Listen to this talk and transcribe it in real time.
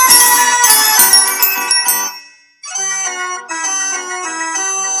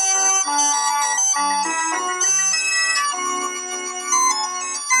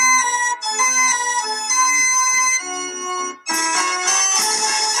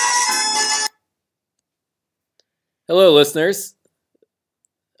Hello, listeners.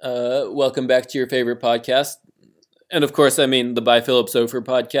 Welcome back to your favorite podcast. And of course, I mean the By Philip Sofer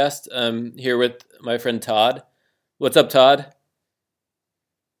podcast. I'm here with my friend Todd. What's up, Todd?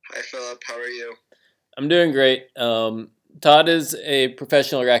 Hi, Philip. How are you? I'm doing great. Todd is a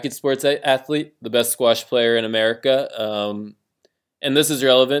professional racket sports athlete, the best squash player in America. And this is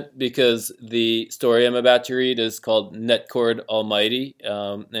relevant because the story I'm about to read is called Netcord Almighty.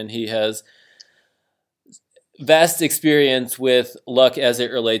 And he has vast experience with luck as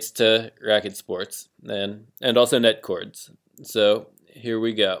it relates to racket sports and also net cords. So here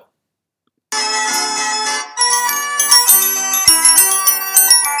we go.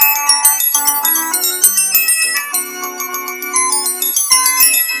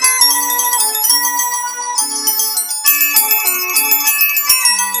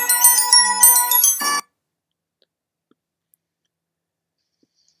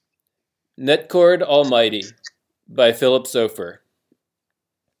 Netcord Almighty by Philip Sofer.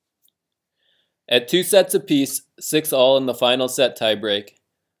 At 2 sets apiece, 6-all in the final set tiebreak,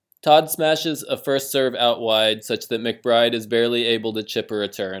 Todd smashes a first serve out wide such that McBride is barely able to chip a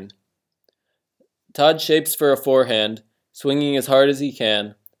return. Todd shapes for a forehand, swinging as hard as he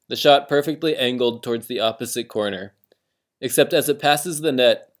can, the shot perfectly angled towards the opposite corner. Except as it passes the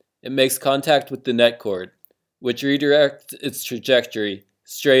net, it makes contact with the net cord, which redirects its trajectory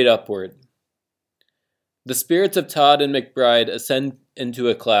straight upward. The spirits of Todd and McBride ascend into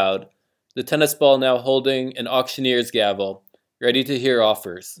a cloud, the tennis ball now holding an auctioneer's gavel, ready to hear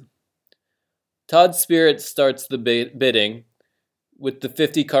offers. Todd's spirit starts the bidding with the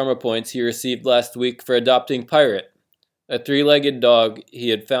 50 karma points he received last week for adopting Pirate, a 3-legged dog he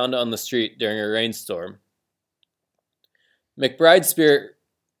had found on the street during a rainstorm. McBride's spirit,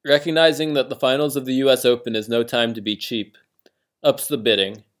 recognizing that the finals of the U.S. Open is no time to be cheap, ups the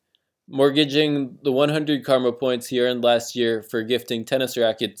bidding, mortgaging the 100 karma points he earned last year for gifting tennis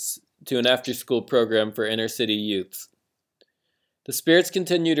rackets to an after-school program for inner-city youths. The spirits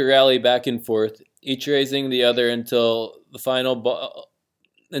continue to rally back and forth, each raising the other until the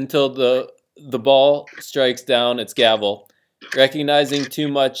ball strikes down its gavel, recognizing too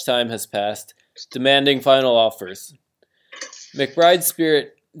much time has passed, demanding final offers. McBride's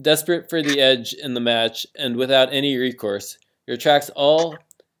spirit, desperate for the edge in the match and without any recourse, retracts all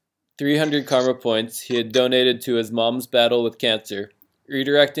 300 karma points he had donated to his mom's battle with cancer,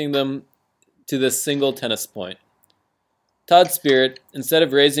 redirecting them to this single tennis point. Todd's spirit, instead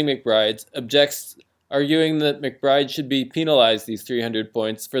of raising McBride's, objects, arguing that McBride should be penalized these 300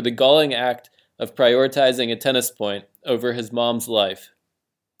 points for the galling act of prioritizing a tennis point over his mom's life.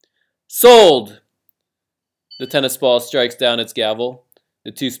 Sold! The tennis ball strikes down its gavel,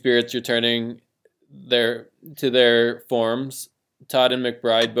 the two spirits returning to their forms, Todd and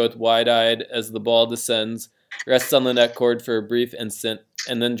McBride both wide-eyed as the ball descends, rests on the net cord for a brief instant,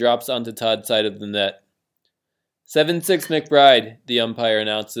 and then drops onto Todd's side of the net. 7-6 McBride, the umpire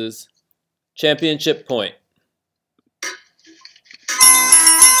announces. Championship point.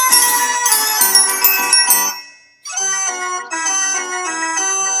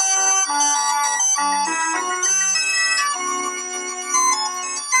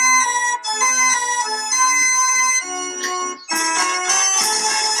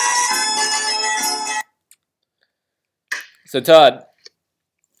 So Todd,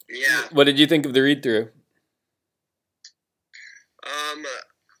 Yeah. what did you think of the read-through?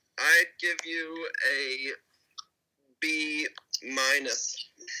 I'd give you a B-.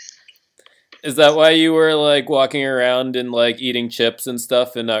 Is that why you were like walking around and like eating chips and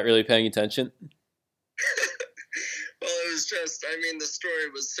stuff and not really paying attention? Well, it was just, the story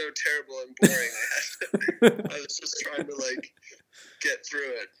was so terrible and boring. I was just trying to get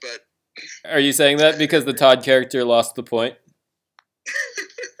through it, but Are you saying that because the Todd character lost the point?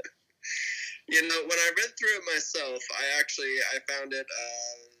 when I read through it myself, I found it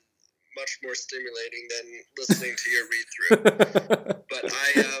much more stimulating than listening to your read-through. But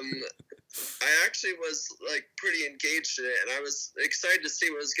I actually was pretty engaged in it, and I was excited to see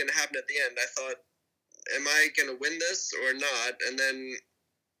what was going to happen at the end. I thought, am I going to win this or not? And then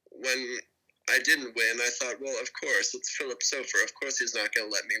when I didn't win, I thought, well, of course, it's Philip Sofer. Of course he's not going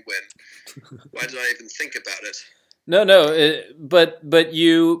to let me win. Why did I even think about it? No, but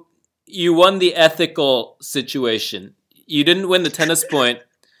you won the ethical situation. You didn't win the tennis point,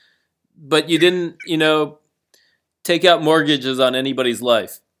 but you didn't, take out mortgages on anybody's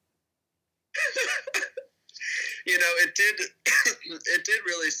life. It did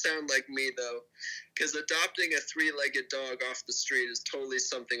really sound like me, though, because adopting a 3-legged dog off the street is totally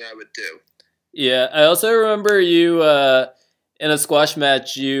something I would do. Yeah, I also remember you in a squash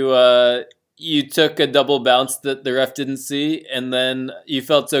match. You you took a double bounce that the ref didn't see, and then you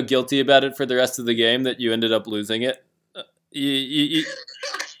felt so guilty about it for the rest of the game that you ended up losing it. You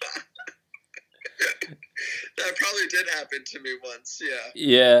That probably did happen to me once. Yeah.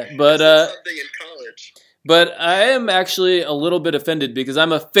 Yeah, but something in college. But I am actually a little bit offended because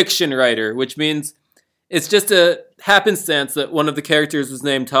I'm a fiction writer, which means it's just a happenstance that one of the characters was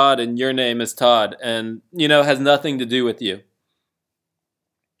named Todd and your name is Todd, and has nothing to do with you.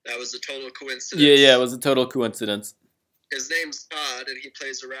 That was a total coincidence. Yeah, it was a total coincidence. His name's Todd, and he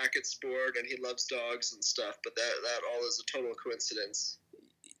plays a racket sport, and he loves dogs and stuff, but that all is a total coincidence.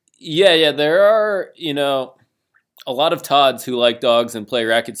 Yeah, there are, a lot of Todds who like dogs and play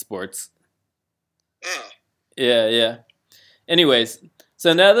racket sports. Oh. Yeah. Anyways,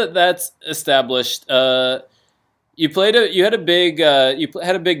 so now that that's established, you had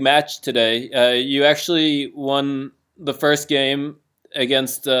a big match today. You actually won the first game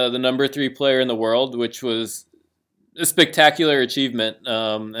against the number 3 player in the world, which was a spectacular achievement,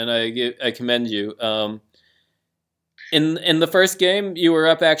 and I commend you. In the first game, you were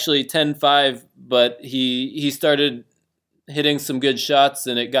up actually 10-5, but he started hitting some good shots,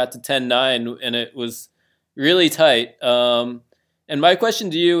 and it got to 10-9, and it was really tight. And my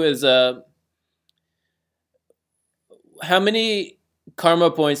question to you is, how many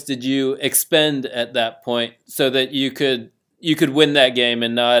karma points did you expend at that point so that you could win that game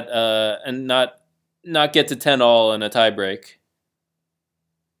and not get to 10-all in a tiebreak?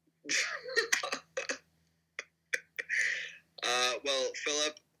 Well,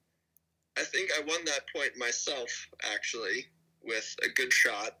 Philip, I think I won that point myself, actually, with a good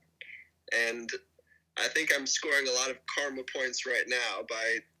shot. And I think I'm scoring a lot of karma points right now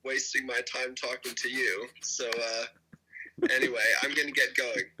by wasting my time talking to you. So, anyway, I'm going to get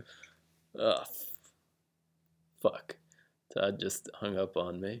going. Ugh. Fuck. Todd just hung up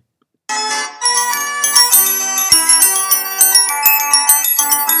on me.